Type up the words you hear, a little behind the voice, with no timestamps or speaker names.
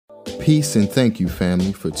Peace and thank you,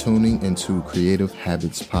 family, for tuning into Creative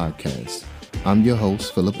Habits Podcast. I'm your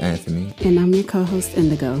host, Philip Anthony. And I'm your co-host,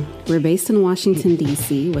 Indigo. We're based in Washington,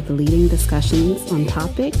 D.C. with leading discussions on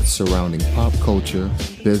topics surrounding pop culture,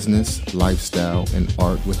 business, lifestyle, and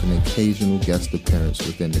art with an occasional guest appearance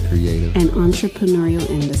within the creative and entrepreneurial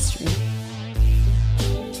industry.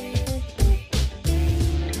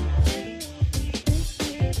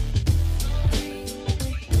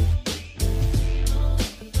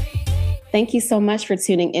 Thank you so much for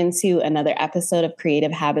tuning into another episode of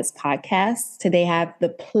Creative Habits Podcast. Today I have the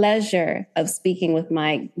pleasure of speaking with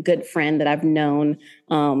my good friend that I've known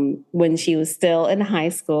when she was still in high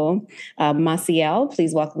school, Massiel.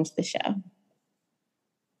 Please welcome to the show.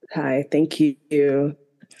 Hi, thank you.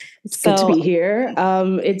 It's good to be here.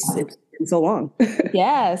 It's been so long.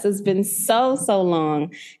 Yes, it's been so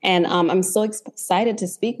long. And I'm so excited to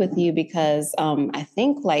speak with you because I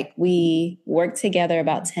think we worked together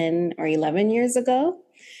about 10 or 11 years ago.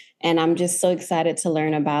 And I'm just so excited to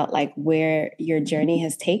learn about where your journey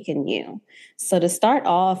has taken you. So to start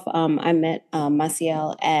off, I met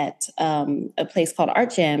Massiel at a place called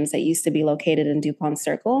Art Jams that used to be located in DuPont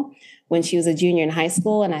Circle when she was a junior in high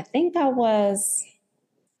school. And I think I was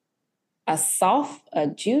a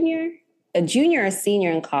junior or senior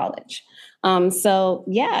in college. So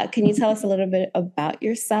yeah, can you tell us a little bit about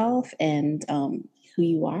yourself and who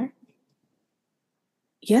you are?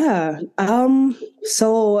 Yeah.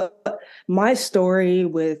 So my story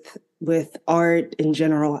with art in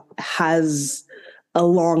general has a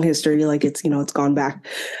long history. It's gone back.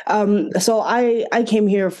 So I came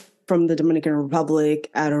here from the Dominican Republic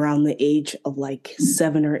at around the age of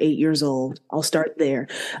 7 or 8 years old. I'll start there.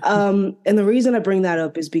 And the reason I bring that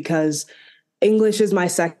up is because English is my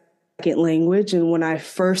second language. And when I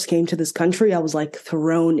first came to this country, I was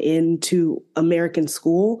thrown into American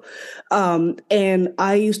school. And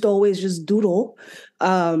I used to always just doodle.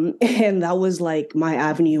 And that was my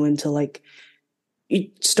avenue into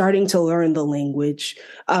starting to learn the language.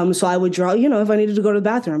 So I would draw, if I needed to go to the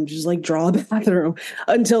bathroom, just draw a bathroom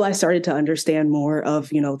until I started to understand more of,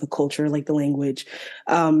 the culture, the language.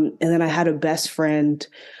 And then I had a best friend,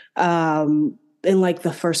 in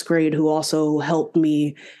the first grade who also helped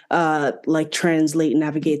me, translate and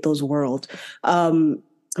navigate those worlds, who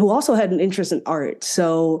also had an interest in art.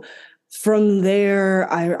 So from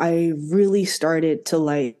there, I really started to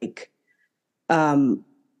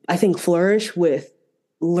I think flourish with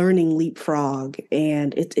learning leapfrog,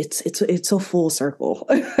 and it's a full circle.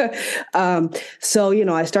 So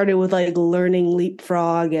I started with learning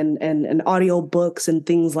leapfrog and audio books and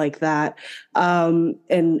things like that,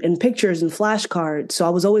 and pictures and flashcards. So I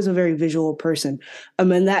was always a very visual person,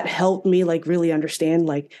 and that helped me really understand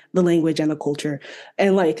the language and the culture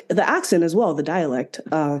and the accent as well, the dialect.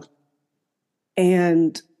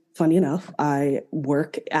 And funny enough, I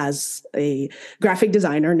work as a graphic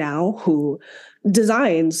designer now who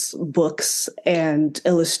designs books and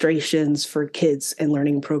illustrations for kids and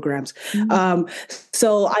learning programs. Mm-hmm.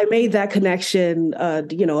 So I made that connection,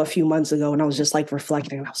 a few months ago, and I was just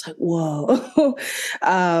reflecting, and I was whoa.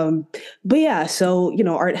 But yeah, so,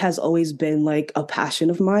 art has always been a passion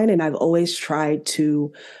of mine, and I've always tried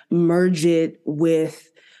to merge it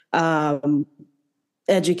with,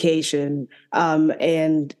 education,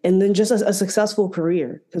 and then just a successful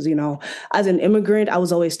career. Because, as an immigrant, I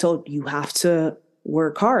was always told you have to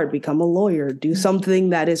work hard, become a lawyer, do something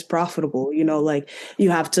that is profitable, you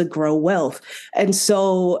have to grow wealth. And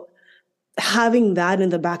so having that in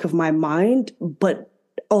the back of my mind, but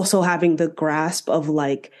also having the grasp of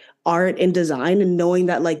art and design and knowing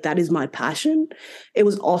that that is my passion, it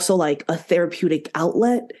was also a therapeutic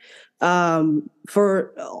outlet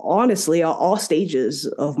for honestly all stages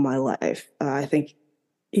of my life. I think,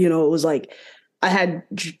 it was I had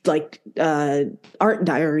art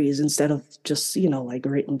diaries instead of just,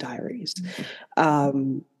 written diaries.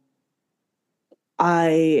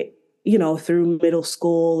 I, through middle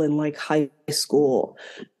school and high school,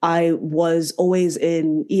 I was always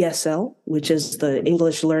in ESL, which is the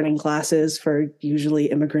English learning classes for usually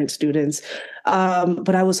immigrant students.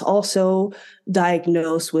 But I was also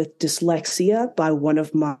diagnosed with dyslexia by one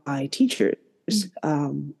of my teachers.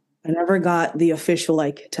 I never got the official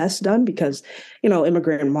test done because,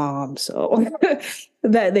 immigrant mom. So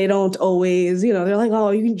that they don't always, they're oh,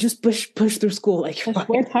 you can just push through school. Just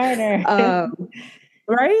work harder.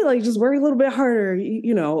 Right? Just work a little bit harder,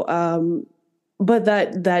 but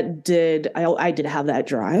that did, I did have that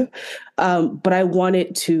drive. But I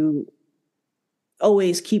wanted to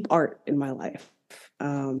always keep art in my life.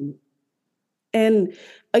 And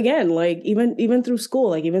again, even through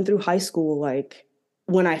school, even through high school,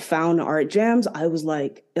 when I found art jams, I was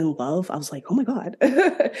like in love. I was like, oh my God,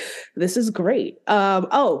 this is great.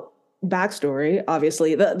 Oh, backstory,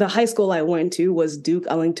 obviously. The high school I went to was Duke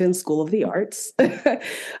Ellington School of the Arts.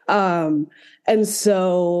 um, and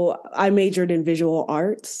so I majored in visual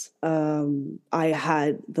arts. I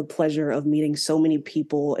had the pleasure of meeting so many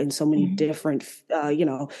people in so many different,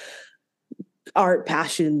 art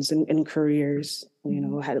passions and careers.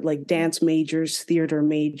 Had like dance majors, theater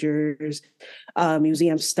majors,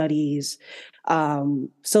 museum studies. So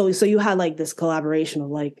you had like this collaboration of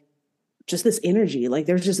like just this energy. Like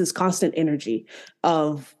there's just this constant energy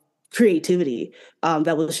of creativity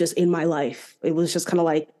that was just in my life. It was just kind of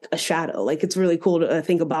like a shadow. Like it's really cool to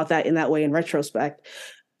think about that in that way in retrospect.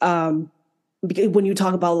 Because when you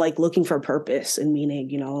talk about like looking for purpose and meaning,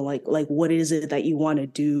 like what is it that you want to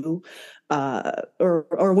do,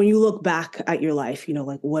 or when you look back at your life,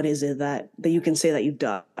 like what is it that you can say that you've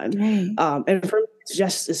done, Right. and for me,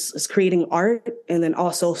 it's creating art and then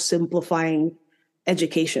also simplifying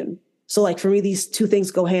education. So like for me, these two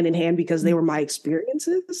things go hand in hand because they were my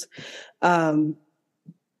experiences, and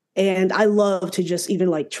I love to just even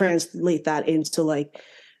like translate that into like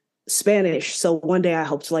Spanish. So one day I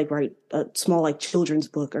hope to like write a small like children's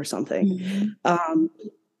book or something.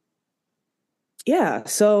 Yeah.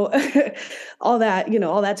 So all that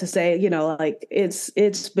to say, like it's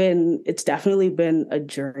definitely been a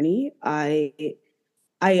journey. I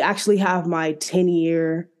actually have my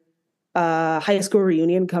 10-year high school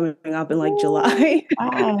reunion coming up in like July.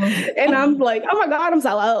 Wow. And I'm like, oh my God, I'm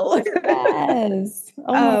so old. Yes.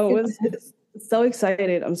 Oh my goodness. So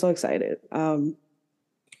excited. I'm so excited.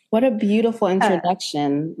 What a beautiful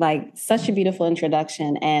introduction, like such a beautiful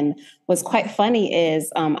introduction. And what's quite funny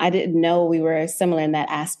is I didn't know we were similar in that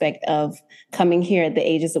aspect of coming here at the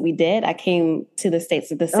ages that we did. I came to the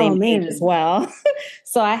States at the same age as well.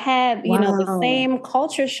 So I had, the same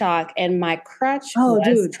culture shock, and my crutch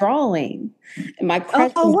was drawing. And my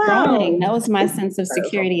crutch was drawing. That was my sense of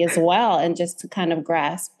security as well. And just to kind of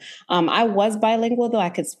grasp. I was bilingual, though I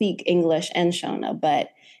could speak English and Shona, but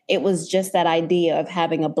it was just that idea of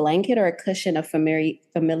having a blanket or a cushion of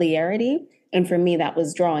familiarity. And for me, that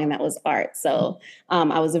was drawing, that was art. So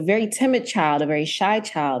I was a very timid child, a very shy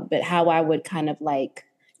child, but how I would kind of like,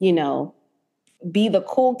 be the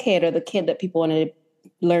cool kid or the kid that people wanted to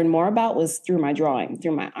learn more about was through my drawing,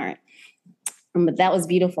 through my art. But that was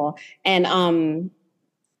beautiful. And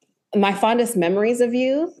my fondest memories of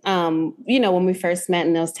you, when we first met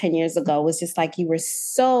and those 10 years ago, was just like you were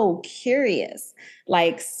so curious,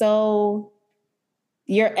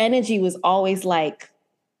 your energy was always like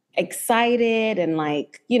excited and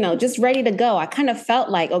like, just ready to go. I kind of felt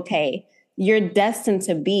like, okay, you're destined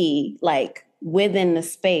to be like within the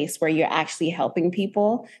space where you're actually helping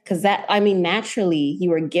people. Cause naturally you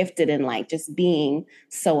were gifted in like just being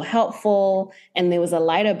so helpful. And there was a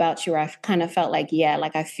light about you where I kind of felt like,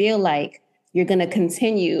 I feel like you're going to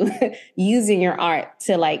continue using your art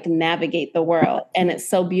to like navigate the world. And it's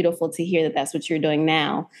so beautiful to hear that that's what you're doing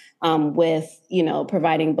now with,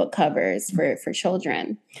 providing book covers for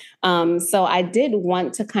children. So I did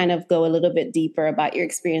want to kind of go a little bit deeper about your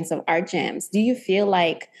experience of art jams. Do you feel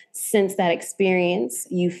like since that experience,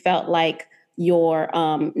 you felt like your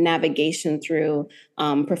navigation through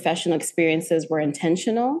professional experiences were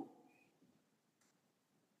intentional?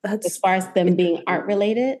 As far as them being art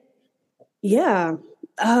related? Yeah.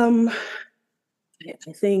 I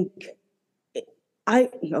think I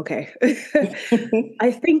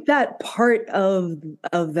think that part of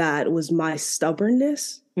that was my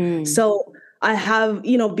stubbornness. So I have,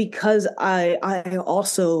 because I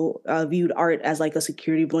also viewed art as like a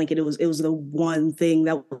security blanket. It was the one thing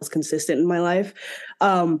that was consistent in my life.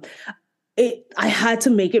 I had to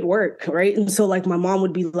make it work, right? And so like my mom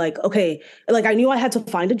would be like, okay, like I knew I had to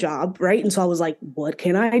find a job, right? And so I was like, what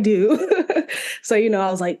can I do? So,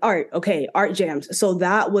 I was like, art, okay, art jams. So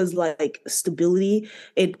that was like stability.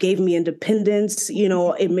 It gave me independence,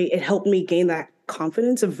 it helped me gain that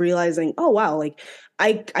confidence of realizing, oh wow, like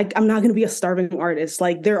I'm not gonna be a starving artist.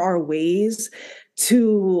 Like there are ways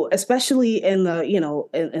to, especially in the,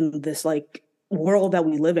 in this like world that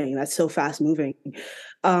we live in that's so fast moving.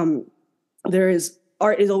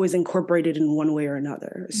 Art is always incorporated in one way or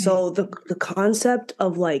another. Mm-hmm. So the concept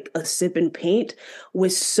of like a sip and paint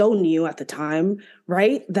was so new at the time,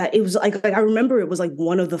 right? That it was like I remember it was like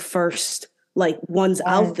one of the first like ones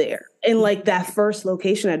out there. And like that first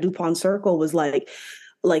location at DuPont Circle was like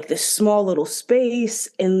this small little space.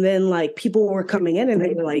 And then like people were coming in and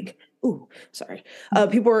they were like,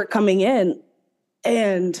 people were coming in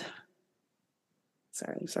and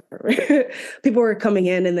sorry. People were coming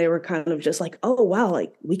in and they were kind of just like, oh wow,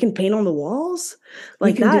 like we can paint on the walls, We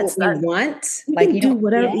like can do what we want. we Like can you do don't,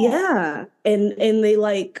 whatever, yeah. yeah. And they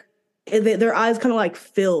like their eyes kind of like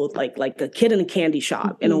filled like a kid in a candy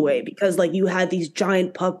shop in a way, because like you had these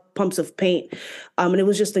giant pumps of paint, and it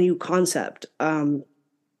was just a new concept.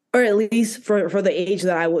 Or at least for the age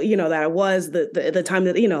that that I was, the time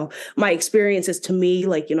that, my experiences, to me,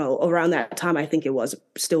 like, around that time, I think it was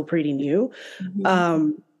still pretty new.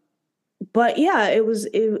 But yeah,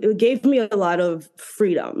 it gave me a lot of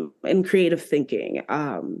freedom and creative thinking,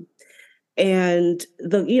 and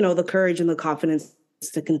the courage and the confidence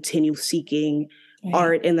to continue seeking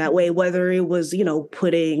art in that way, whether it was,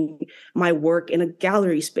 putting my work in a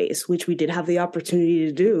gallery space, which we did have the opportunity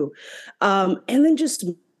to do, and then just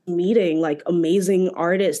meeting like amazing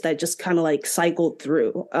artists that just kind of like cycled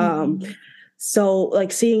through. So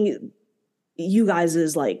like seeing you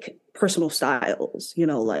guys's like personal styles,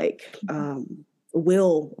 like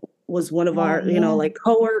Will was one of our, like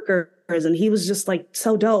coworkers, and he was just like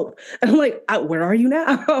so dope. And I'm like, where are you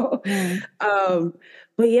now?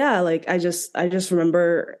 But yeah, like I just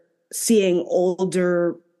remember seeing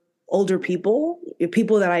older people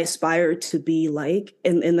that I aspire to be like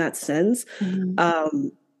in that sense.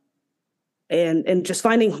 And just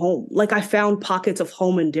finding home. Like I found pockets of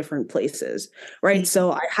home in different places, right?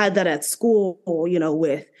 So I had that at school,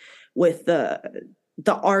 with the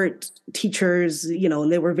art teachers,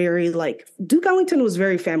 and they were very like, Duke Ellington was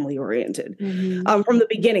very family oriented. From the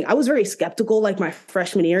beginning. I was very skeptical like my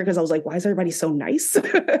freshman year, because I was like, why is everybody so nice?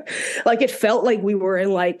 Like it felt like we were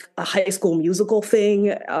in like a High School Musical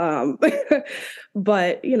thing.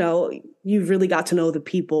 But you really got to know the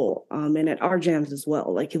people, and at our jams as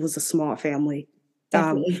well. Like it was a small family.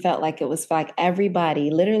 Definitely felt like it was like everybody,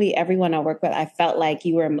 literally everyone I work with, I felt like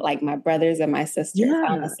you were like my brothers and my sisters,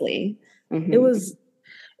 honestly. It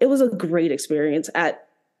was a great experience at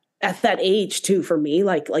that age too, for me,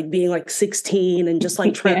 like being like 16 and just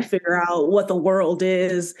like trying to figure out what the world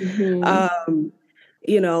is. And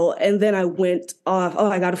then I went off,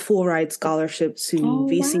 I got a full ride scholarship to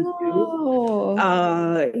VCU.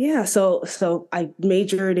 Wow. Yeah, so I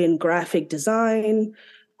majored in graphic design.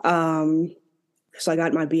 So I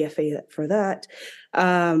got my BFA for that.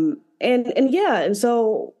 And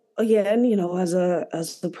so again, as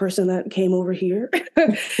a person that came over here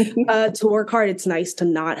to work hard, it's nice to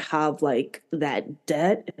not have like that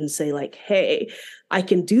debt and say like, hey, I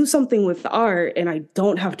can do something with art and I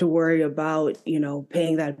don't have to worry about,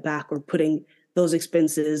 paying that back or putting those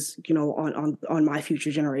expenses, on my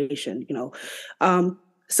future generation,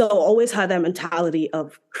 So always had that mentality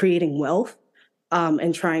of creating wealth,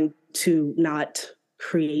 and trying to not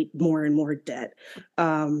create more and more debt.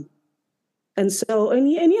 So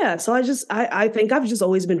I think I've just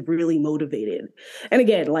always been really motivated. And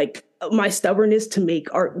again, like my stubbornness to make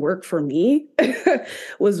art work for me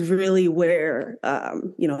was really where,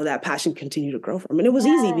 that passion continued to grow from. And it was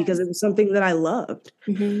easy because it was something that I loved.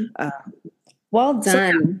 Well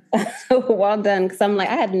done. Well done. Because I'm like,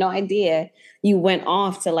 I had no idea you went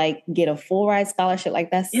off to like get a full ride scholarship. Like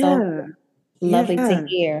that's so lovely to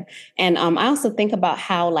hear. And I also think about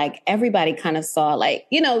how like everybody kind of saw like,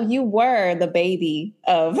 you were the baby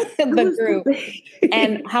of the group,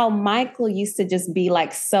 and how Michael used to just be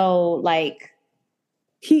like so like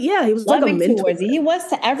he was like a mentor towards you. He was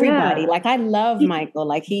to everybody. Like I love Michael.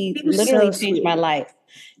 Like he literally changed my life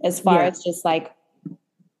as far as just like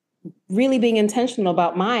really being intentional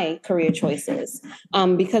about my career choices.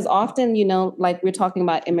 Because often, like we're talking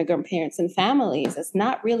about immigrant parents and families, it's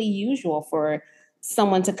not really usual for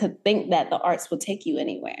someone to think that the arts will take you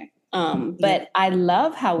anywhere. But I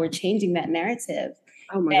love how we're changing that narrative.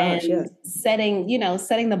 Oh my gosh, yeah.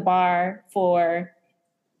 Setting the bar for,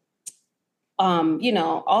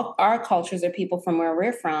 all our cultures or people from where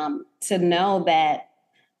we're from to know that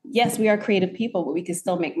yes, we are creative people, but we can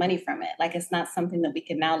still make money from it. Like it's not something that we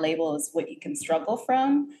can now label as what you can struggle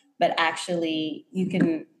from, but actually you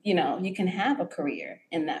can have a career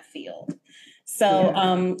in that field. So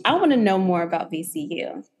I want to know more about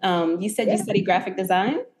VCU. You said you studied graphic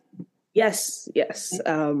design? Yes.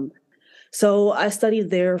 So I studied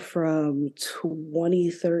there from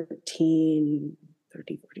 2013,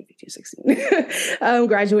 13, 14, 15, 16.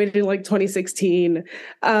 Graduated in like 2016.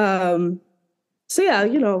 So yeah,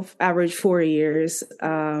 average 4 years.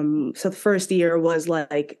 So the first year was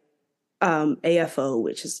like AFO,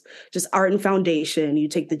 which is just art and foundation. You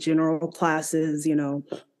take the general classes, and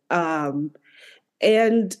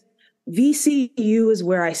VCU is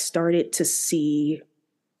where I started to see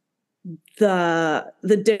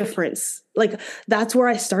the difference. Like that's where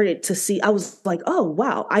I started to see. I was like, oh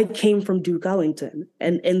wow, I came from Duke Ellington,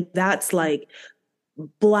 and that's like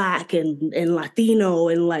Black and Latino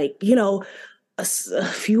and like a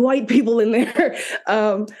few white people in there,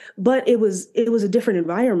 but it was a different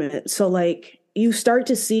environment. So like you start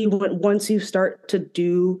to see once you start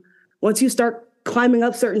climbing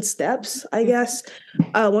up certain steps, I guess,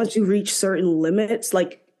 once you reach certain limits,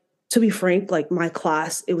 like to be frank, like my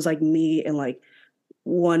class, it was like me and like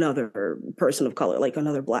one other person of color, like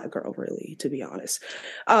another Black girl, really, to be honest,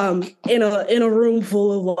 in a room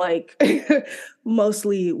full of like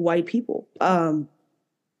mostly white people. And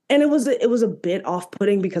it was a bit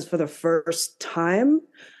off-putting because for the first time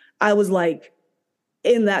I was like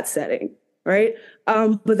in that setting, right?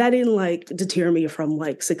 But that didn't like deter me from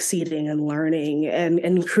like succeeding and learning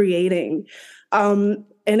and creating. And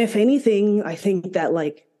if anything, I think that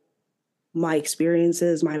like my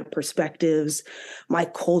experiences, my perspectives, my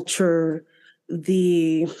culture,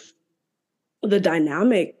 the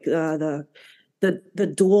dynamic, the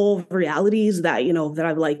dual realities that that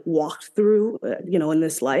I've like walked through, in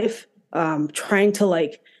this life, trying to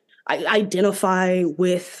like identify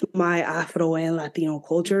with my Afro and Latino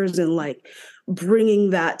cultures and like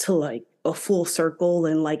bringing that to like a full circle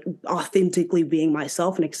and like authentically being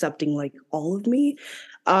myself and accepting like all of me.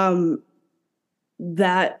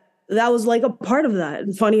 That was like a part of that.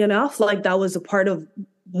 And funny enough, like that was a part of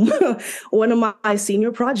one of my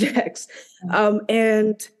senior projects.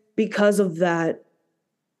 And because of that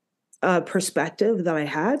perspective that I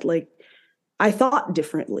had, like I thought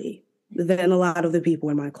differently than a lot of the people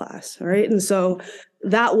in my class, right? And so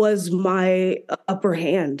that was my upper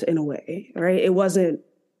hand in a way, right? It was no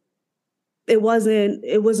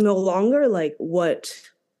longer like what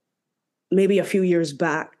maybe a few years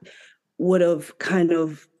back would have kind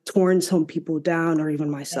of torn some people down, or even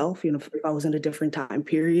myself, if I was in a different time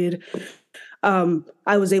period.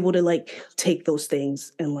 I was able to like take those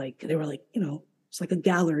things and like, they were like, it's like a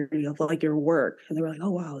gallery of like your work. And they were like, oh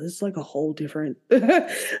wow, this is like a whole different,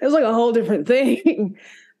 it's like a whole different thing.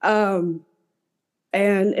 And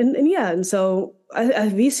yeah. And so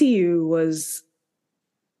VCU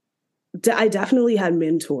I definitely had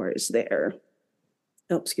mentors there.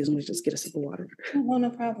 Oh, excuse me, just get a sip of water. Oh, no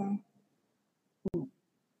problem.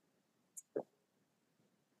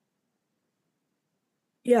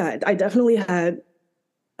 Yeah, I definitely had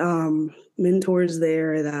mentors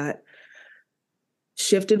there that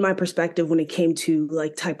shifted my perspective when it came to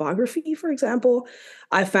like typography, for example.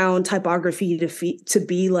 I found typography to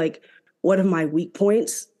be like one of my weak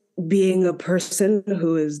points, being a person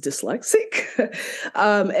who is dyslexic.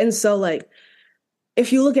 And so like,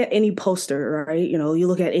 if you look at any poster, right, you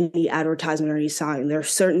look at any advertisement or any sign, there are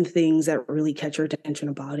certain things that really catch your attention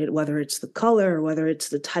about it, whether it's the color, whether it's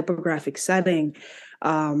the typographic setting.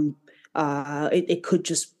 It could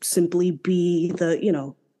just simply be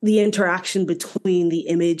the interaction between the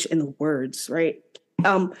image and the words, right?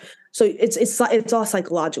 So it's all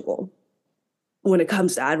psychological when it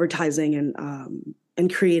comes to advertising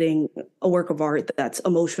and creating a work of art that's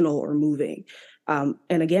emotional or moving. And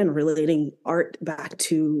again, relating art back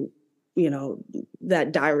to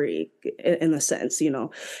that diary in a sense,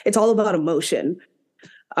 it's all about emotion.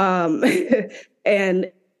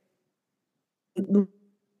 And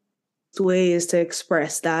ways to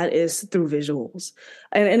express that is through visuals.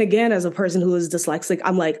 And again, as a person who is dyslexic,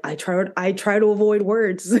 I'm like, I try to avoid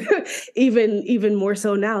words, even more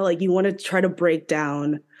so now. Like you want to try to break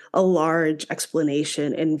down a large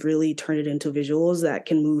explanation and really turn it into visuals that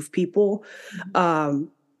can move people. And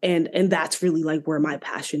that's really like where my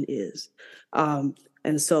passion is. And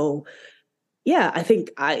so, yeah, I think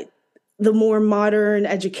the more modern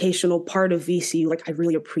educational part of VCU, like I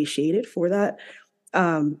really appreciate it for that.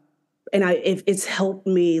 And it's helped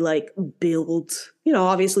me like build,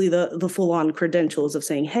 obviously the full on credentials of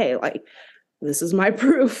saying, hey, like this is my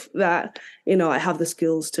proof that, I have the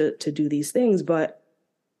skills to do these things. But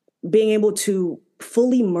being able to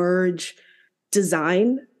fully merge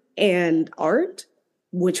design and art,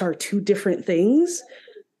 which are two different things,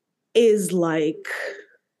 is like,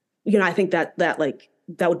 I think that like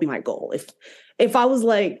that would be my goal. If I was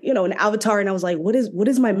like, an avatar and I was like, what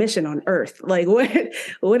is my mission on Earth? Like, what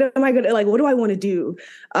am I gonna, like, what do I want to do?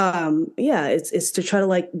 Yeah, it's to try to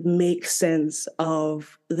like make sense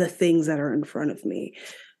of the things that are in front of me,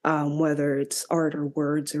 whether it's art or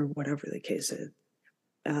words or whatever the case is.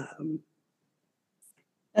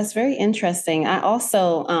 That's very interesting. I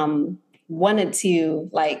also wanted to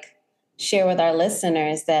like share with our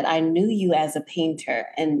listeners that I knew you as a painter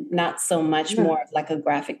and not so much Yeah. more of like a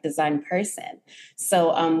graphic design person.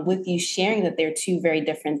 So, with you sharing that they're two very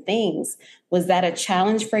different things, was that a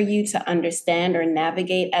challenge for you to understand or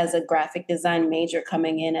navigate as a graphic design major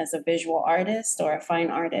coming in as a visual artist or a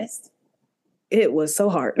fine artist? It was so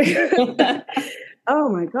hard. Oh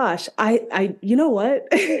my gosh. You know what?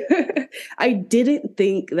 I didn't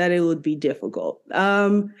think that it would be difficult.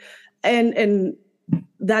 And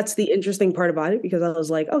that's the interesting part about it, because I was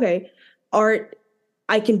like, okay, art,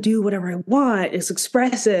 I can do whatever I want. It's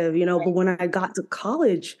expressive, you know, but when I got to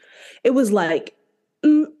college, it was like,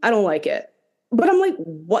 I don't like it. But I'm like,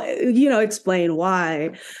 what, you know, explain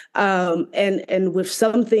why. And with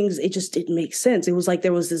some things, it just didn't make sense. It was like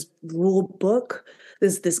there was this rule book,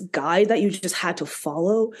 this guide that you just had to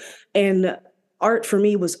follow. And art for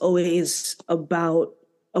me was always about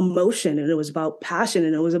emotion, and it was about passion,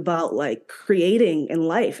 and it was about like creating in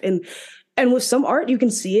life. And with some art, you can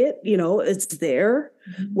see it, you know, it's there,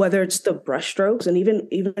 whether it's the brushstrokes, and even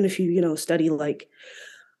if you, you know, study like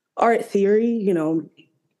art theory, you know,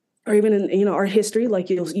 or even in, you know, art history, like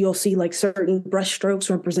you'll see like certain brushstrokes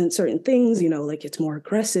represent certain things, you know, like it's more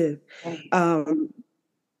aggressive. Right.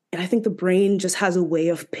 And I think the brain just has a way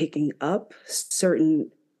of picking up certain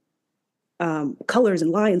colors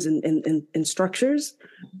and lines and structures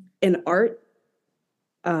in art.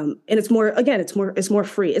 And it's more, again, it's more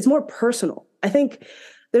free, it's more personal. I think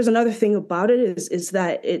there's another thing about it is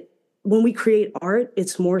that when we create art,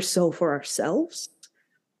 it's more so for ourselves.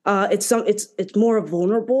 It's more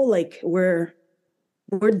vulnerable, like we're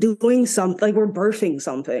doing something, like we're birthing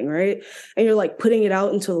something, right? And you're like putting it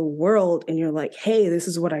out into the world, and you're like, hey, this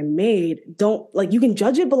is what I made. Don't, like, you can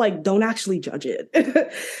judge it, but like don't actually judge it.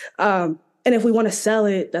 And if we want to sell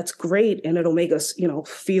it, that's great, and it'll make us, you know,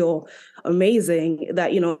 feel amazing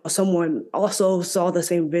that, you know, someone also saw the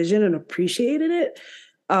same vision and appreciated it.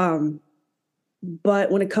 But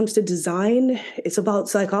when it comes to design, it's about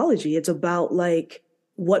psychology. It's about like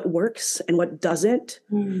what works and what doesn't.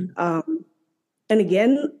 And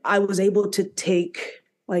again, I was able to take,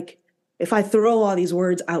 like, if I throw all these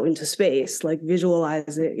words out into space, like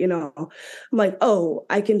visualize it, you know, I'm like, oh,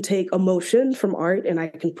 I can take emotion from art and I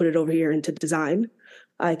can put it over here into design.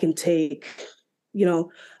 I can take, you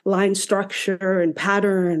know, line structure and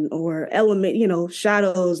pattern or element, you know,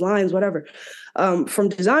 shadows, lines, whatever. From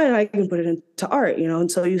design, I can put it into art, you know,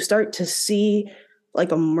 and so you start to see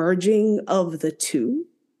like a merging of the two.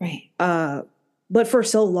 Right. But for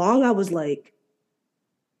so long, I was like,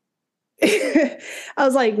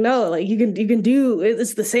 no, like you can do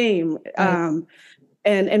it's the same. Right.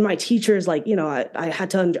 And my teachers, like, you know, I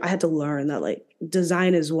had to learn that like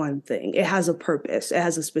design is one thing. It has a purpose. It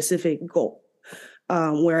has a specific goal.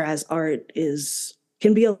 Whereas art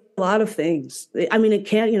can be a lot of things. I mean, it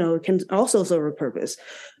can also serve a purpose.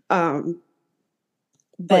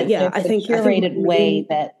 But yeah, I think curated way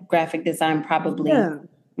that graphic design probably. Yeah.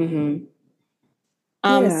 Mm-hmm.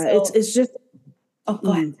 Yeah, it's just. Oh,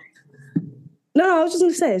 go ahead. No, I was just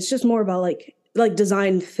gonna say it's just more about like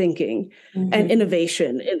design thinking and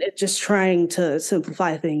innovation, and just trying to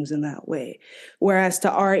simplify things in that way. Whereas to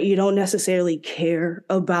art, you don't necessarily care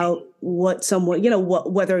about what someone, you know,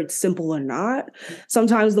 whether it's simple or not.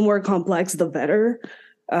 Sometimes the more complex, the better.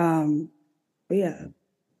 Yeah.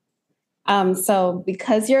 So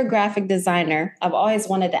because you're a graphic designer, I've always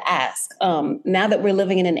wanted to ask, now that we're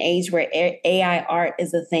living in an age where AI art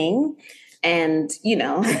is a thing, and, you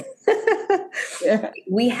know,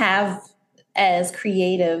 we have as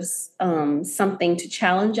creatives something to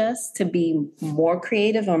challenge us to be more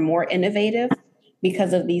creative or more innovative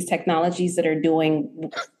because of these technologies that are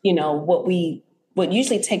doing, you know, what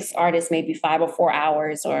usually takes artists maybe 5 or 4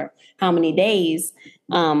 hours or how many days.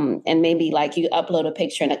 And maybe like you upload a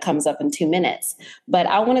picture and it comes up in 2 minutes. But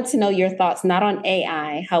I wanted to know your thoughts, not on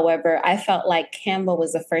AI. However, I felt like Canva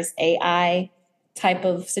was the first AI type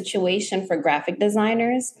of situation for graphic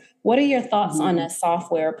designers. What are your thoughts on a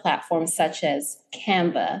software platform such as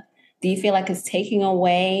Canva? Do you feel like it's taking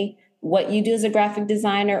away what you do as a graphic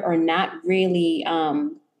designer, or not really?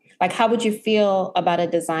 Like, how would you feel about a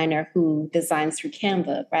designer who designs through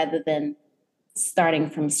Canva rather than starting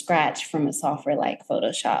from scratch from a software like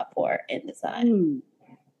Photoshop or InDesign?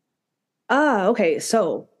 Okay.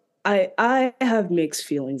 So I have mixed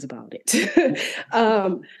feelings about it.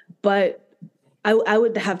 But I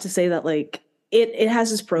would have to say that like it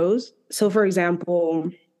has its pros. So for example,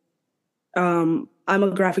 I'm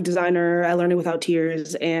a graphic designer at Learning Without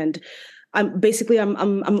Tears, and I'm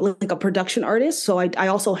like a production artist. So I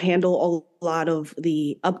also handle a lot of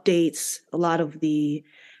the updates, a lot of the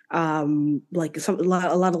like a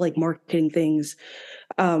lot of like marketing things,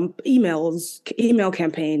 email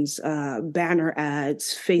campaigns, banner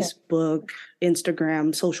ads, Facebook,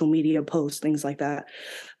 Instagram, social media posts, things like that.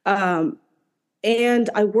 And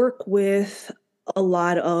I work with a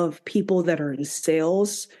lot of people that are in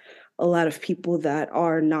sales, a lot of people that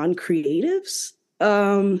are non-creatives,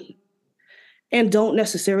 and don't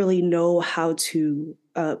necessarily know how to,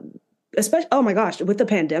 especially, oh my gosh, with the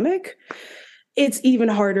pandemic, it's even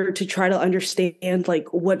harder to try to understand like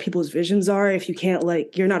what people's visions are if you can't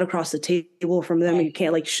like you're not across the table from them and you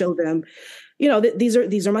can't like show them, you know, these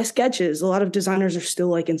are my sketches. A lot of designers are still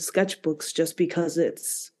like in sketchbooks just because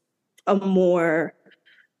it's a more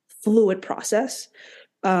fluid process.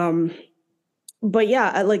 But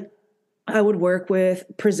yeah, I would work with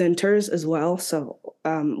presenters as well. So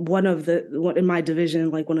one in my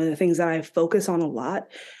division, like one of the things that I focus on a lot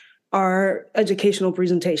are educational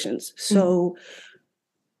presentations. So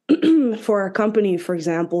for our company, for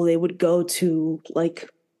example, they would go to like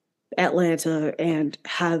Atlanta and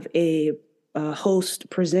have a host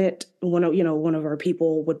present one of our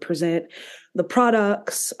people would present the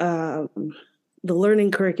products, the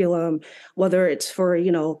learning curriculum, whether it's for,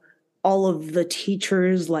 you know, all of the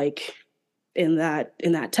teachers like in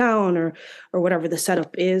that town or whatever the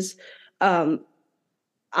setup is.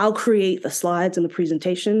 I'll create the slides and the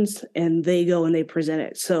presentations and they go and they present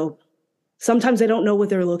it. So sometimes they don't know what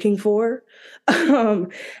they're looking for. And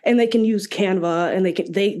they can use Canva and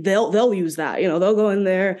they'll use that, you know, they'll go in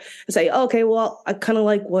there and say, okay, well, I kind of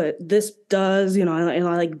like what this does, you know, and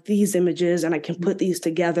I like these images and I can put these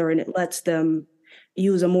together and it lets them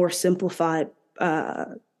use a more simplified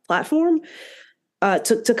platform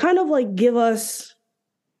to kind of like give us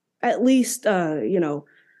at least, you know,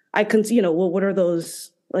 you know, well, what are those,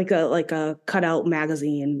 like a cutout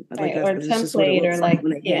magazine, like or a template, or like,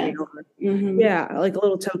 yeah, like a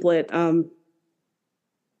little template.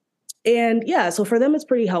 And yeah, so for them, it's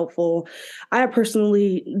pretty helpful. I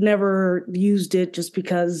personally never used it just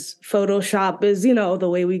because Photoshop is, you know, the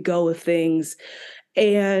way we go with things.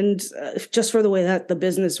 And just for the way that the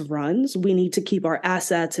business runs, we need to keep our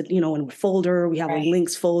assets, you know, in a folder. We have a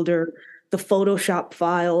links folder, the Photoshop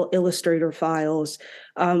file, Illustrator files.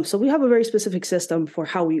 So we have a very specific system for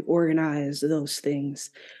how we organize those things.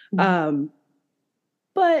 But,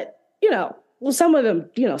 you know, well, some of them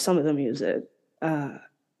use it.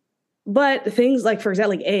 But things like, for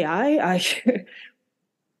example, like AI,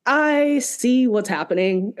 I see what's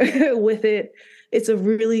happening with it. It's a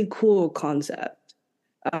really cool concept.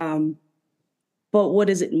 But what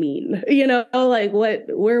does it mean? You know, like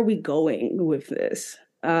where are we going with this?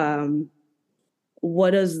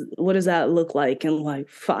 What does that look like in like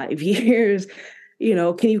 5 years? You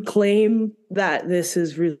know, can you claim that this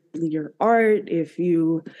is really your art if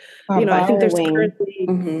you know, I think there's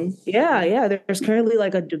currently, there's currently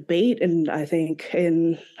like a debate, and I think I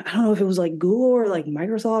don't know if it was like Google or like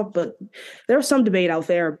Microsoft, but there was some debate out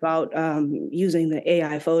there about using the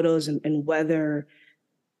AI photos and whether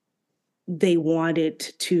they wanted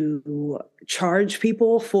to charge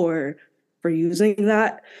people for using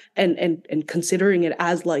that and considering it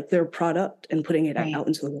as like their product and putting it out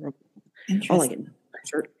into the world on like an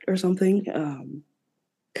shirt or something.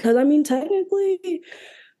 Because I mean, technically,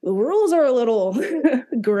 the rules are a little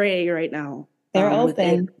gray right now. They're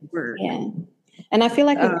open. Yeah. And I feel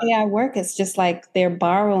like with AI work, it's just like they're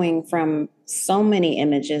borrowing from so many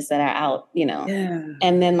images that are out, you know. Yeah.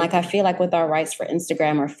 And then like I feel like with our rights for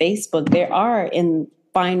Instagram or Facebook, there are in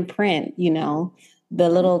fine print, you know, the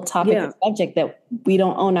little topic or subject that we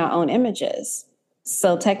don't own our own images.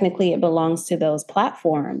 So technically it belongs to those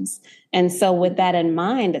platforms. And so with that in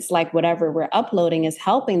mind, it's like whatever we're uploading is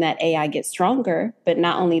helping that AI get stronger. But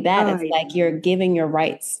not only that, it's like you're giving your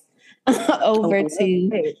rights over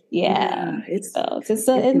to it's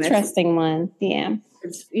an interesting one. Yeah,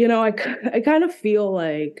 it's, you know, I kind of feel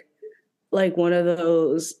like one of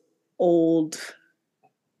those old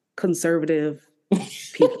conservative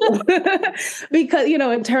people because, you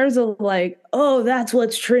know, in terms of like, oh, that's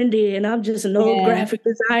what's trendy and I'm just an old graphic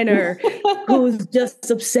designer who's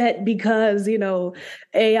just upset because, you know,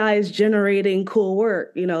 AI is generating cool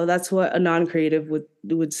work. You know, that's what a non-creative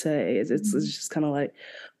would say. It's just kind of like,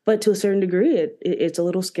 but to a certain degree, it's a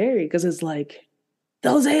little scary because it's like,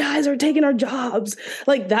 those AIs are taking our jobs.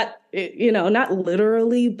 Like that, you know, not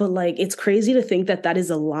literally, but like, it's crazy to think that is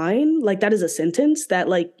a line, like that is a sentence that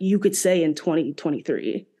like you could say in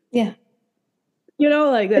 2023. Yeah.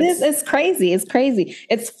 like It is. that's It's crazy. It's crazy.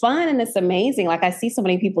 It's fun and it's amazing. Like I see so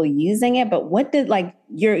many people using it, but what did like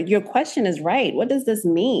your question is right. What does this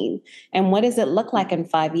mean? And what does it look like in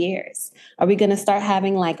 5 years? Are we going to start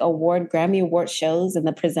having like Grammy Award shows and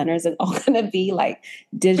the presenters are all going to be like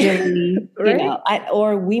digitally, right.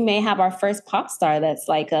 or we may have our first pop star that's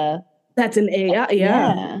like That's an AI. Yeah,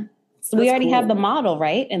 yeah. So we that's already have cool. the model,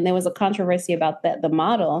 right? And there was a controversy about that, the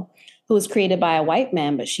model who was created by a white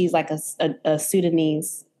man, but she's like a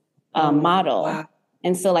Sudanese Oh, model. wow.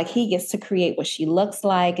 And so like he gets to create what she looks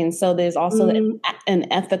like. And so there's also Mm,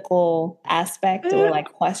 an ethical aspect or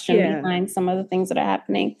like question yeah, behind some of the things that are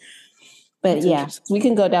happening. But that's yeah, interesting. we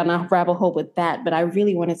can go down a rabbit hole with that. But I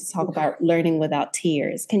really wanted to talk about learning without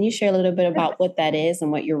tears. Can you share a little bit about what that is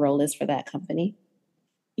and what your role is for that company?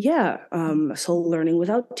 Yeah. So Learning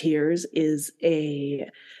Without Tears is a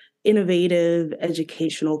innovative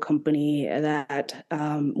educational company that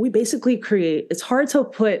we basically create. It's hard to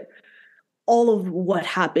put all of what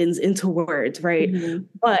happens into words, right? Mm-hmm.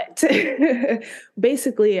 But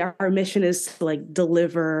basically, our mission is to like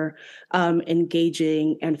deliver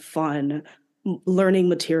engaging and fun learning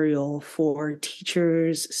material for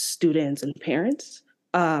teachers, students, and parents.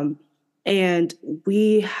 And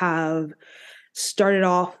we have started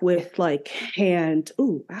off with like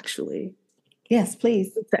actually, Yes,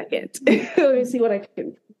 please. a second. Let me see what I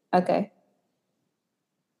can. Okay.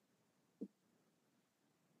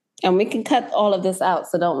 And we can cut all of this out,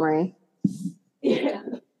 so don't worry. Yeah.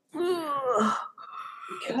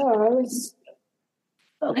 Because,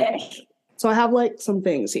 okay. So I have like some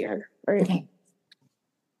things here, right? Okay.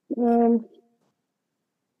 Um,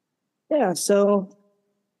 yeah, so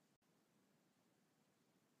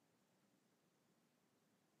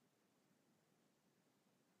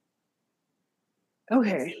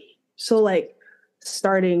okay. So like let's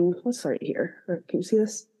start here. Can you see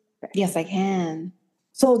this? Okay. Yes, I can.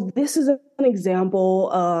 So this is an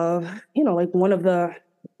example of, like one of the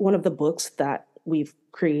books that we've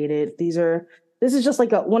created. This is just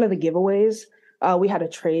like one of the giveaways. We had a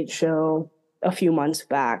trade show a few months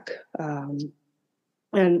back.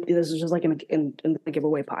 And this is just like in the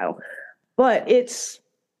giveaway pile. But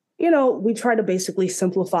we try to basically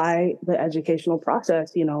simplify the educational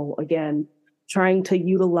process, again, trying to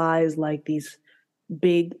utilize like these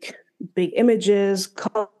big, big images,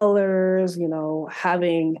 colors,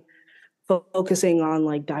 focusing on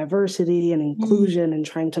like diversity and inclusion and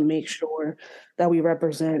trying to make sure that we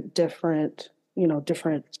represent different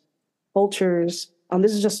cultures.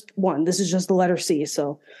 This is just one. This is just the letter C.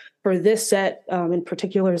 So for this set in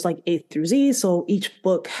particular is like A through Z. So each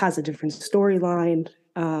book has a different storyline.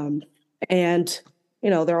 And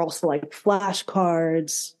they're also like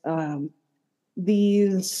flashcards.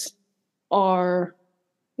 These are,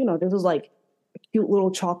 this is like a cute little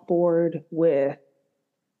chalkboard with,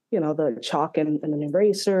 the chalk and an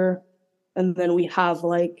eraser. And then we have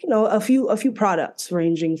like, a few products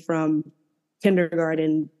ranging from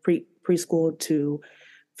kindergarten, preschool to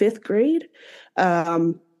fifth grade.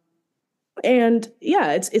 And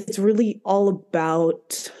yeah, it's really all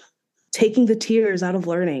about taking the tears out of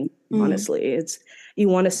learning. Honestly, it's you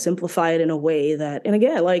want to simplify it in a way that, and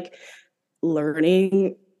again, like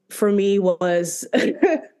learning for me was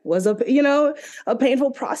was a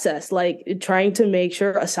painful process. Like trying to make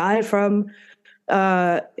sure, aside from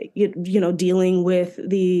dealing with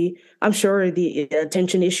I'm sure the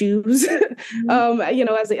attention issues,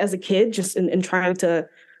 as a kid, just in trying to,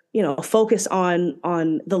 focus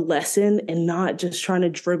on the lesson and not just trying to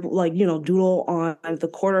dribble, like, doodle on the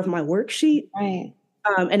corner of my worksheet. Right.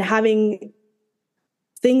 And having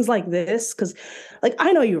things like this, because like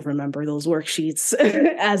I know you remember those worksheets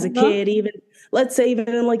as a kid, even let's say even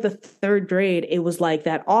in like the third grade, it was like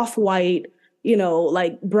that off-white,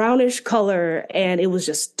 like brownish color, and it was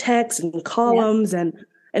just text and columns. And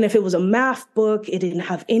if it was a math book, it didn't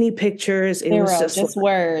have any pictures. It was just like,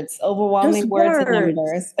 words, just overwhelming words and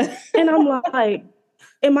numbers. And I'm like,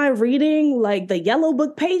 am I reading like the yellow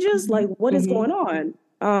book pages? Like, what is going on?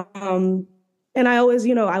 And I always,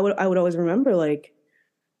 I would always remember like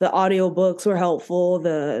the audiobooks were helpful,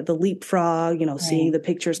 the leapfrog, seeing the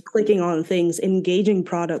pictures, clicking on things, engaging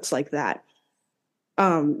products like that.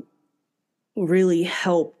 Really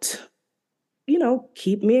helped,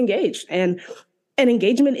 keep me engaged. And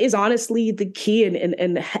engagement is honestly the key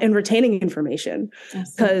in retaining information.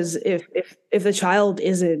 Because if the child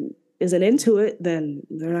isn't into it, then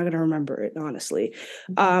they're not going to remember it, honestly.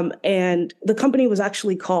 And the company was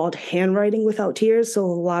actually called Handwriting Without Tears. So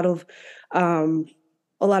a lot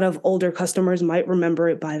of older customers might remember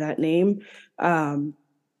it by that name. But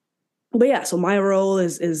yeah, so my role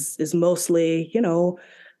is mostly,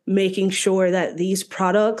 making sure that these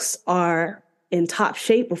products are in top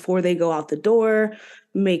shape before they go out the door,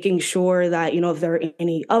 making sure that, if there are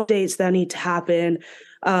any updates that need to happen.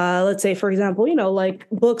 Let's say, for example, like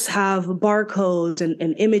books have barcodes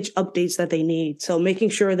and image updates that they need. So making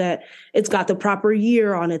sure that it's got the proper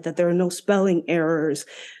year on it, that there are no spelling errors,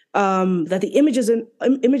 that the images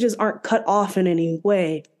aren't cut off in any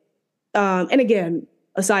way. And again,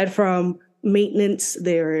 aside from maintenance,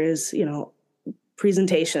 there is,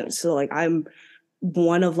 presentations. So like I'm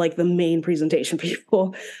one of like the main presentation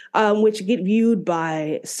people, which get viewed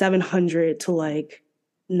by 700 to like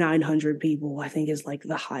 900 people, I think is like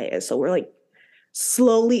the highest. So we're like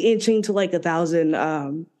slowly inching to like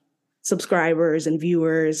 1,000 subscribers and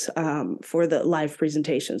viewers for the live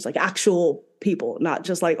presentations, like actual people, not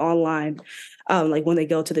just like online, like when they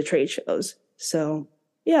go to the trade shows. So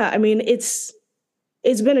yeah, I mean, it's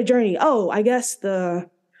been a journey. Oh, I guess the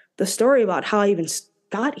story about how I even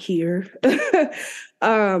got here to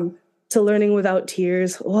Learning Without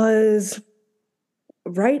Tears was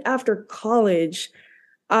right after college.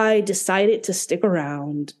 I decided to stick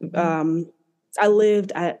around. I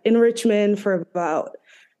lived in Richmond for about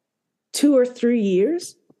 2 or 3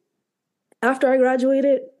 years after I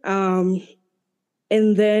graduated. And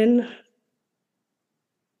then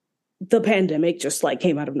the pandemic just like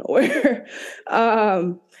came out of nowhere.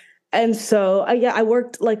 And so, I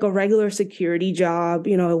worked like a regular security job.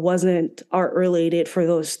 It wasn't art related for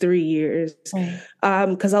those 3 years.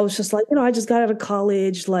 Because I was just like, I just got out of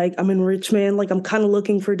college. Like I'm in Richmond. Like I'm kind of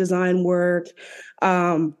looking for design work.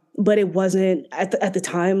 But it wasn't at the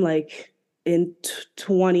time, like in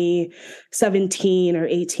 2017 or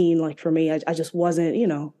 18, like for me, I just wasn't,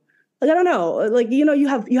 like, I don't know, like, you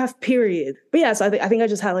have period. But yeah, so I think I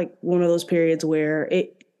just had like one of those periods where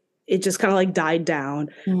it just kind of like died down.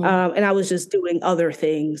 And I was just doing other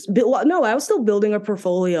things. Well, no, I was still building a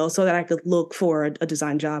portfolio so that I could look for a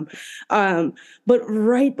design job. But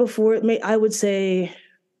right before, I would say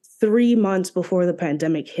 3 months before the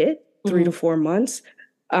pandemic hit, 3 to 4 months,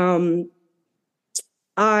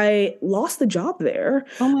 I lost the job there.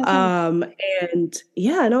 Oh my God. And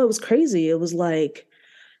yeah, no, it was crazy. It was like,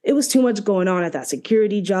 it was too much going on at that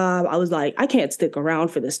security job. I was like, I can't stick around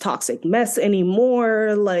for this toxic mess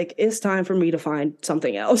anymore. Like, it's time for me to find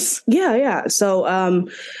something else. Yeah. So,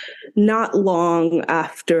 not long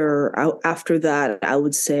after that, I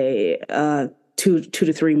would say, 2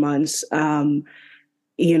 to 3 months,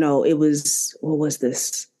 it was, what was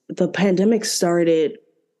this? The pandemic started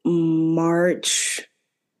March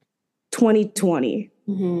 2020.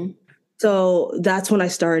 So that's when I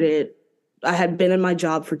started. I had been in my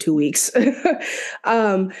job for 2 weeks.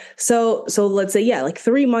 So let's say, yeah, like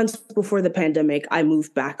 3 months before the pandemic, I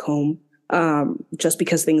moved back home, just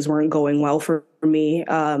because things weren't going well for me,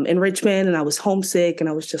 in Richmond, and I was homesick, and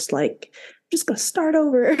I was just like, I'm just going to start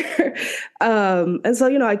over. And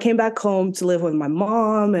so, I came back home to live with my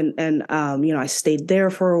mom, and I stayed there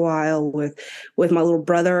for a while with my little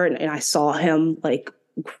brother, and I saw him like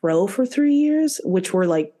grow for 3 years, which were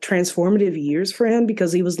like transformative years for him,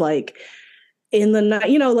 because he was like, in the,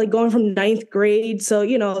 like going from 9th grade. So,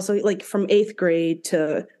 so like from 8th grade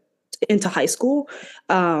to into high school.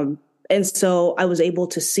 And so I was able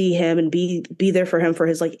to see him and be there for him for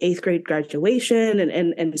his like 8th grade graduation,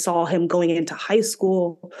 and saw him going into high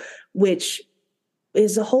school, which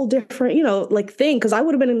is a whole different, like thing. Cause I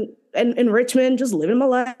would have been in Richmond, just living my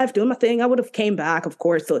life, doing my thing. I would have came back, of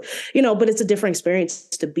course, so, but it's a different experience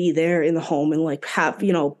to be there in the home and like have,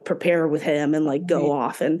 prepare with him and like go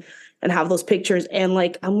off and have those pictures. And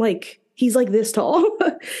like, I'm like, he's like this tall.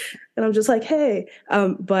 And I'm just like, hey,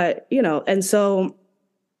 but, and so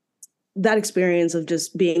that experience of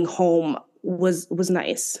just being home was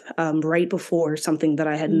nice, right before something that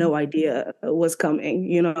I had no idea was coming.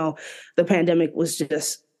 The pandemic was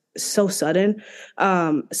just so sudden.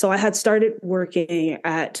 So I had started working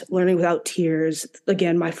at Learning Without Tears.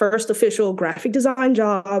 Again, my first official graphic design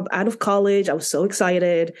job out of college. I was so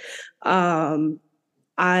excited.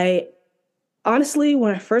 I honestly,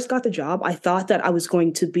 when I first got the job, I thought that I was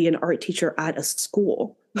going to be an art teacher at a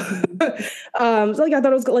school. So like I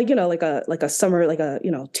thought it was like, like a summer, like a,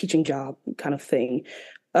 teaching job kind of thing.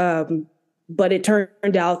 But it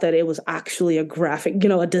turned out that it was actually a graphic,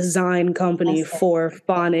 a design company for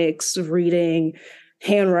phonics, reading,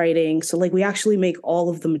 handwriting. So like we actually make all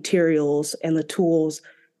of the materials and the tools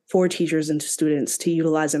for teachers and students to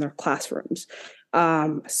utilize in their classrooms.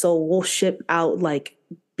 So we'll ship out like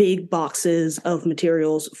big boxes of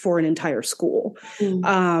materials for an entire school.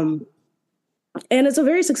 And it's a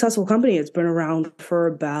very successful company. It's been around for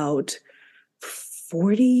about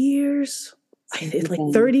 40 years. It's like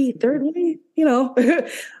 30,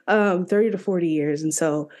 30 to 40 years. And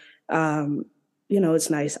so, it's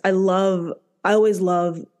nice. I always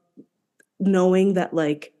love knowing that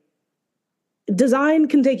like design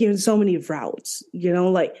can take you in so many routes,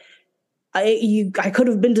 like I could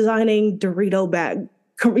have been designing Dorito bag,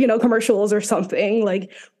 commercials or something.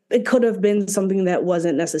 Like it could have been something that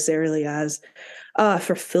wasn't necessarily as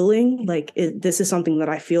fulfilling. Like this is something that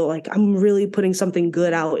I feel like I'm really putting something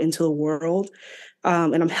good out into the world.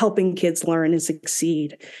 And I'm helping kids learn and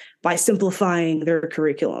succeed by simplifying their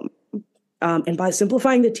curriculum. And by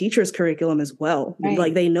simplifying the teacher's curriculum as well. Right.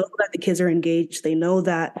 Like they know that the kids are engaged. They know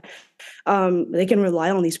that they can rely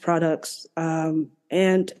on these products.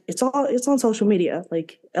 And it's on social media,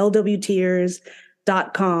 like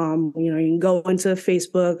lwtears.com. You can go into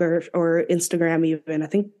Facebook or Instagram even. I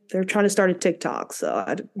think they're trying to start a TikTok. So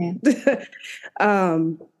I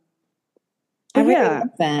really love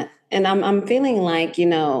that. And I'm feeling like,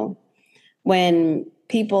 when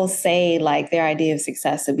people say like their idea of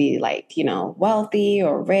success to be like, wealthy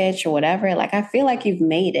or rich or whatever, like I feel like you've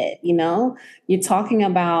made it, you're talking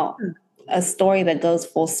about a story that goes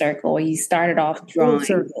full circle. You started off drawing,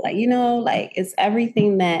 like, like it's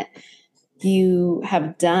everything that you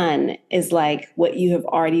have done is like what you have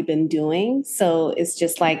already been doing. So it's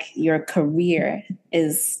just like your career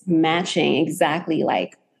is matching exactly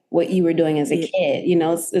like what you were doing as a kid.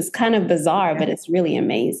 It's kind of bizarre, but it's really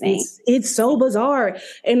amazing. It's so bizarre.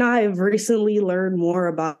 And I've recently learned more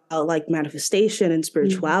about like manifestation and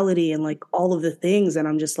spirituality and like all of the things. And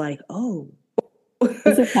I'm just like, oh,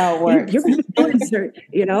 this is how it works. You've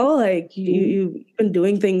been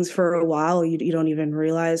doing things for a while. You don't even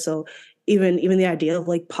realize. So even the idea of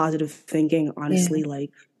like positive thinking, honestly,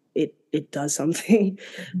 like it does something.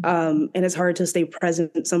 And it's hard to stay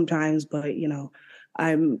present sometimes, but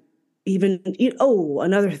I'm even,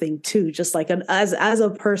 another thing too, just like as a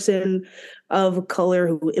person of color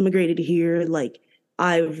who immigrated here, like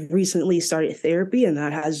I've recently started therapy and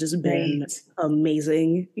that has just been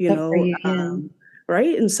amazing,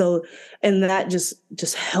 right. And so, and that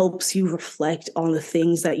just helps you reflect on the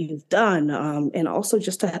things that you've done. And also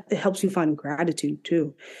it helps you find gratitude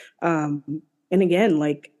too. And again,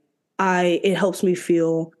 like it helps me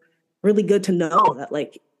feel really good to know that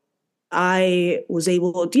like I was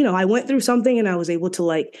able to, I went through something and I was able to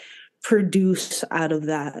like produce out of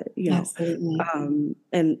that,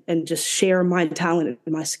 and just share my talent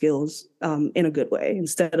and my skills in a good way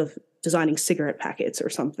instead of designing cigarette packets or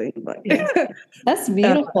something. But that's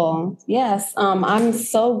beautiful. Yes. I'm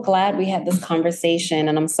so glad we had this conversation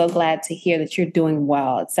and I'm so glad to hear that you're doing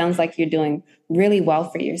well. It sounds like you're doing really well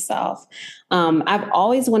for yourself. I've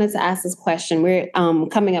always wanted to ask this question. We're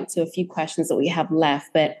coming up to a few questions that we have left,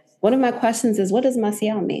 but one of my questions is, what does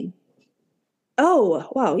Massiel mean? Oh,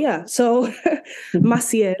 wow. Yeah. So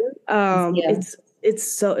Massiel,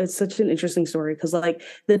 it's such an interesting story because like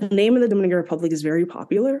the name of the Dominican Republic is very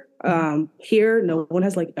popular. Here, no one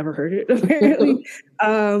has like ever heard it apparently.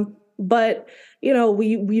 But we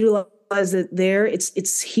utilize it there.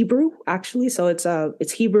 It's Hebrew actually. So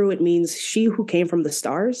it's Hebrew. It means she who came from the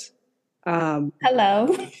stars.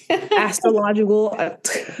 Hello. Astrological.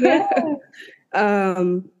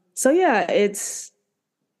 So yeah, it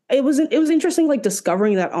was interesting like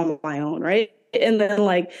discovering that on my own, right? And then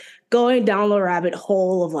like going down the rabbit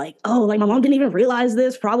hole of like, oh, like my mom didn't even realize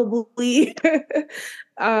this probably.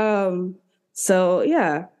 So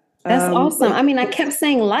yeah. That's awesome. I mean, I kept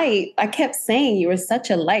saying light. I kept saying you were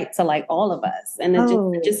such a light to like all of us. And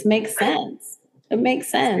it just makes sense. It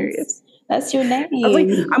makes sense. Serious. That's your name. I was like,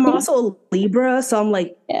 I'm also a Libra, so I'm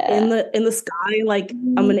like in the sky, like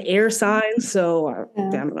I'm an air sign. So I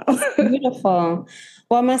don't know. Beautiful.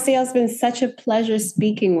 Well, Massiel, it's been such a pleasure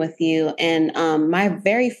speaking with you. And my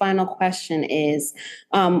very final question is,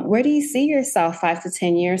 where do you see yourself 5 to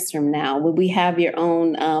 10 years from now? Will we have your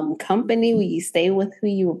own company? Will you stay with who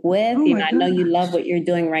you're with? I know you love what you're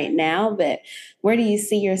doing right now, but where do you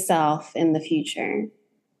see yourself in the future?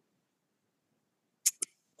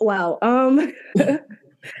 Wow.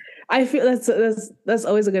 I feel that's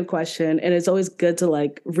always a good question. And it's always good to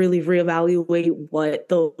like really reevaluate what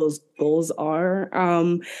those goals are.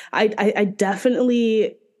 I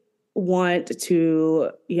definitely want to,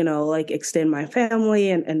 like extend my family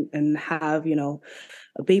and have, a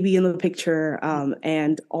baby in the picture.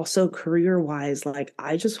 And also career wise, like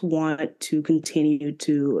I just want to continue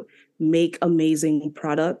to make amazing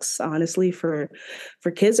products, honestly, for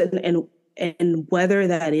kids and whether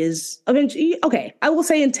that is eventually, okay, I will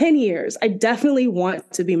say in 10 years, I definitely want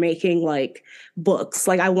to be making like books.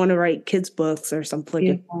 Like I want to write kids' books or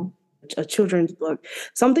something, like a children's book,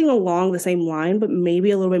 something along the same line, but maybe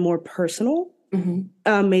a little bit more personal.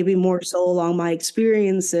 maybe more so along my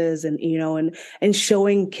experiences and, and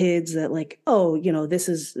showing kids that like, oh, this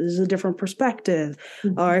is a different perspective,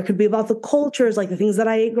 or it could be about the cultures, like the things that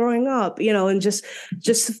I ate growing up, and just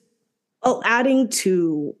adding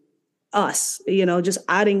to us, just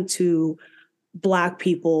adding to Black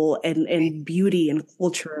people and beauty and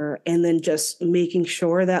culture, and then just making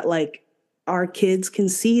sure that like our kids can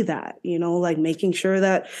see that, like making sure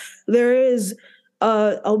that there is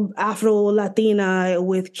a Afro Latina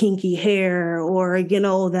with kinky hair, or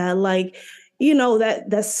that like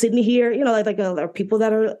that's sitting here, like are people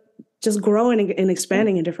that are just growing and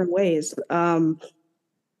expanding in different ways.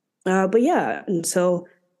 But yeah, and so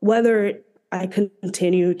whether I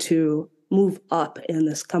continue to move up in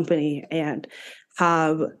this company and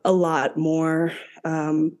have a lot more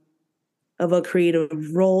of a creative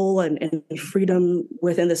role and freedom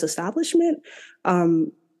within this establishment,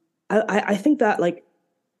 I think that like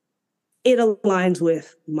it aligns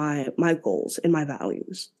with my goals and my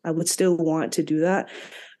values. I would still want to do that,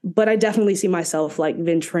 but I definitely see myself like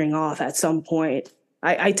venturing off at some point.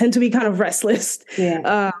 I tend to be kind of restless.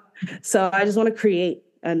 Yeah. So I just want to create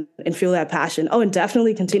and feel that passion. Oh, and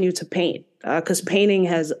definitely continue to paint, because painting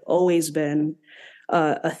has always been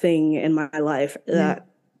a thing in my life that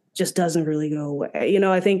just doesn't really go away.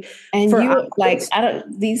 I think and you like,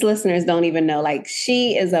 these listeners don't even know, like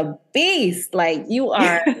she is a beast. Like you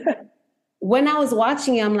are, when I was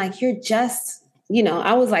watching you, I'm like, you're just,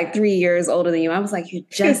 I was like 3 years older than you. I was like, you're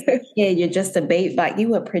just a kid. You're just a baby. Like you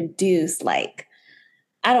would produce like,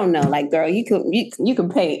 I don't know, like girl, you can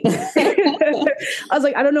paint. I was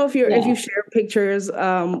like, I don't know if you share pictures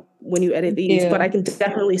when you edit these, but I can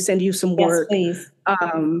definitely send you some work. Yes,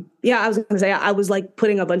 please. Yeah, I was gonna say I was like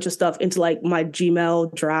putting a bunch of stuff into like my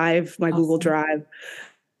Gmail Drive, my Google Drive.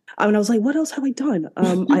 And I was like, what else have I done?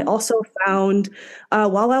 I also found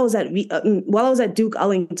while I was at Duke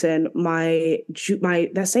Ellington, my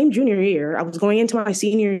that same junior year, I was going into my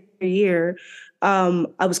senior year.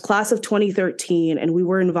 I was class of 2013, and we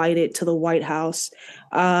were invited to the White House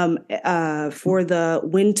for the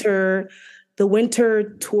winter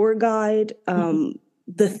tour guide.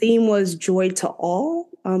 The theme was Joy to All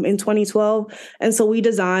in 2012. And so we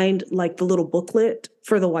designed like the little booklet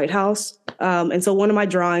for the White House. And so one of my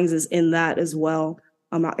drawings is in that as well.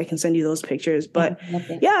 I can send you those pictures. But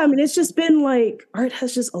yeah, I mean, it's just been like art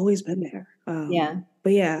has just always been there.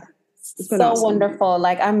 But yeah. It's been so awesome. Wonderful.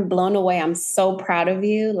 Like I'm blown away. I'm so proud of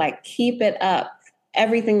you. Like keep it up.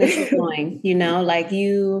 Everything that you're doing, like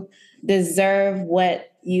you deserve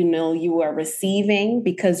what you are receiving,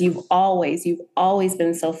 because you've always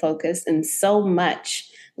been so focused and so much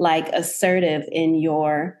like assertive in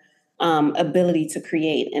your ability to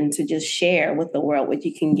create and to just share with the world what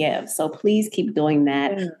you can give. So please keep doing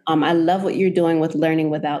that. I love what you're doing with Learning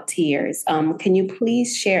Without Tears. Can you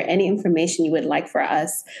please share any information you would like for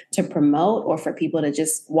us to promote or for people to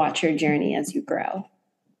just watch your journey as you grow?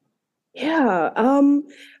 Yeah.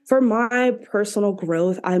 For my personal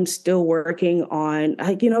growth, I'm still working on,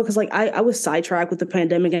 because like I was sidetracked with the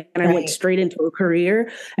pandemic and I went straight into a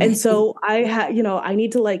career. And so I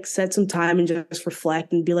need to like set some time and just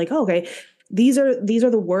reflect and be like, oh, okay, these are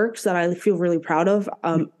the works that I feel really proud of,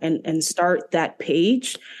 and start that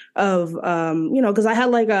page of, because I had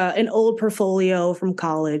like an old portfolio from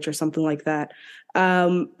college or something like that.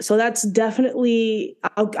 So that's definitely,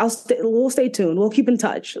 we'll stay tuned. We'll keep in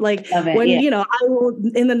touch. Like when, I will,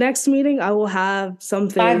 in the next meeting, I will have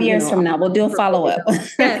something. 5 years from now, we'll do a follow-up.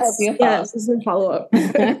 Yes, this is a follow-up.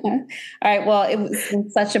 All right. Well, it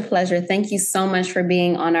was such a pleasure. Thank you so much for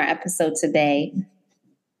being on our episode today.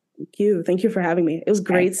 Thank you. Thank you for having me. It was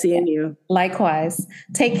great seeing you. Likewise.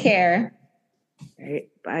 Take care. All right.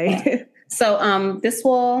 Bye. So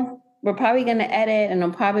we're probably going to edit, and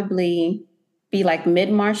it'll probably be like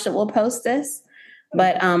mid-March that we'll post this.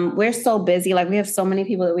 But we're so busy. Like we have so many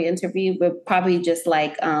people that we interview. We're probably just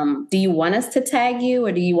like, do you want us to tag you,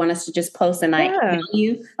 or do you want us to just post and I email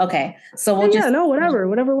you? Okay. So we'll whatever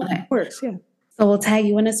works. Yeah. So we'll tag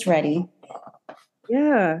you when it's ready.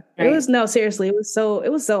 Yeah. Right. Seriously. It was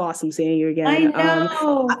so awesome seeing you again. I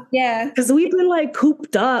know. Yeah. Because we've been like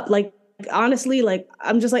cooped up, like, honestly, like,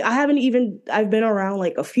 I'm just like, I've been around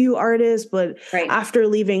like a few artists, but after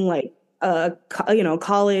leaving like,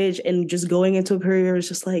 college and just going into a career is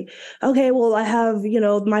just like, okay, well, I have,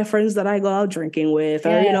 my friends that I go out drinking with,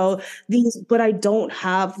 or, but I don't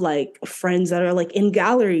have like friends that are like in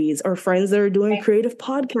galleries or friends that are doing creative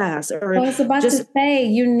podcasts. Or I was about to say,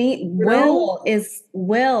 you need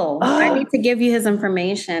Will. I need to give you his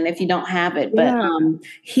information if you don't have it, but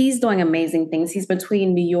he's doing amazing things. He's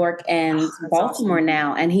between New York and Baltimore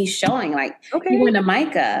now, and he's showing like he went to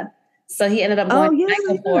MICA. So he ended up going to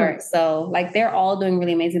Michael Ford. So like they're all doing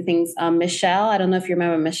really amazing things. Massiel, I don't know if you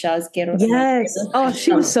remember Massiel. Yes. Oh,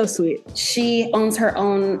 she was so sweet. She owns her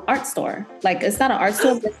own art store. Like it's not an art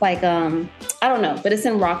store, but it's like I don't know, but it's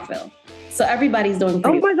in Rockville. So everybody's doing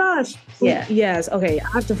pretty my gosh. Yeah. Yes. Okay. I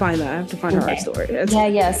have to find that. I have to find her art store.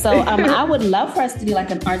 Yeah. So I would love for us to do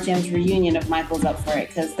like an Art Jams reunion if Michael's up for it.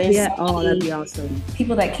 Because there's that'd be awesome.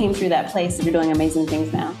 People that came through that place that are doing amazing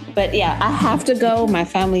things now. But yeah, I have to go. My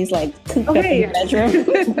family's like cooped up in the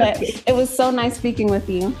bedroom. But it was so nice speaking with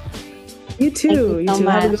you. You too. Thank you so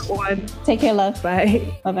much. Have a good one. Take care, love.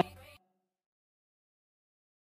 Bye. Bye-bye.